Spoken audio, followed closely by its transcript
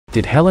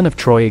Did Helen of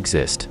Troy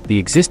exist? The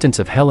existence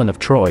of Helen of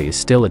Troy is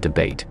still a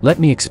debate. Let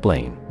me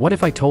explain. What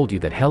if I told you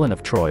that Helen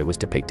of Troy was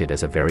depicted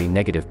as a very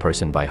negative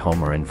person by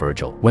Homer and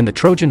Virgil? When the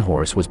Trojan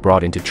horse was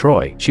brought into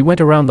Troy, she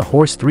went around the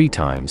horse 3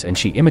 times and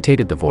she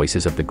imitated the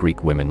voices of the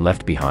Greek women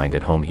left behind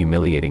at home,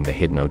 humiliating the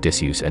hidden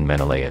Odysseus and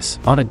Menelaus.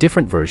 On a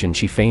different version,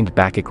 she feigned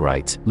Bacchic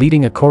rites,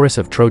 leading a chorus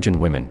of Trojan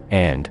women,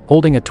 and,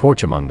 holding a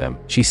torch among them,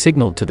 she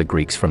signaled to the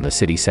Greeks from the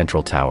city's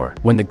central tower.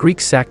 When the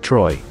Greeks sacked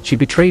Troy, she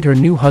betrayed her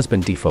new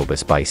husband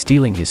Deiphobus by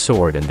stealing his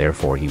sword, and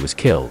therefore he was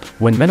killed.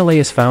 When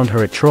Menelaus found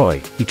her at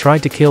Troy, he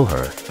tried to kill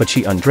her, but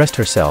she undressed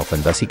herself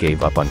and thus he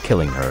gave up on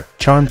killing her,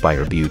 charmed by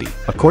her beauty.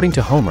 According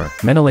to Homer,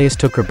 Menelaus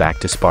took her back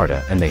to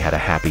Sparta and they had a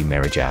happy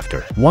marriage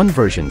after. One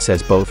version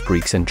says both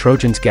Greeks and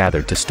Trojans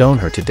gathered to stone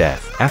her to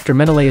death. After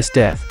Menelaus'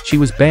 death, she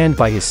was banned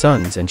by his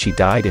sons and she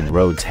died in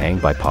Rhodes,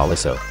 hanged by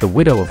Polisso, the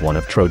widow of one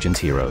of Trojan's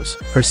heroes.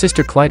 Her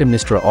sister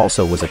Clytemnestra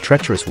also was a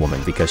treacherous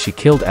woman because she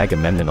killed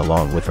Agamemnon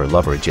along with her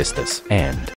lover Aegisthus. And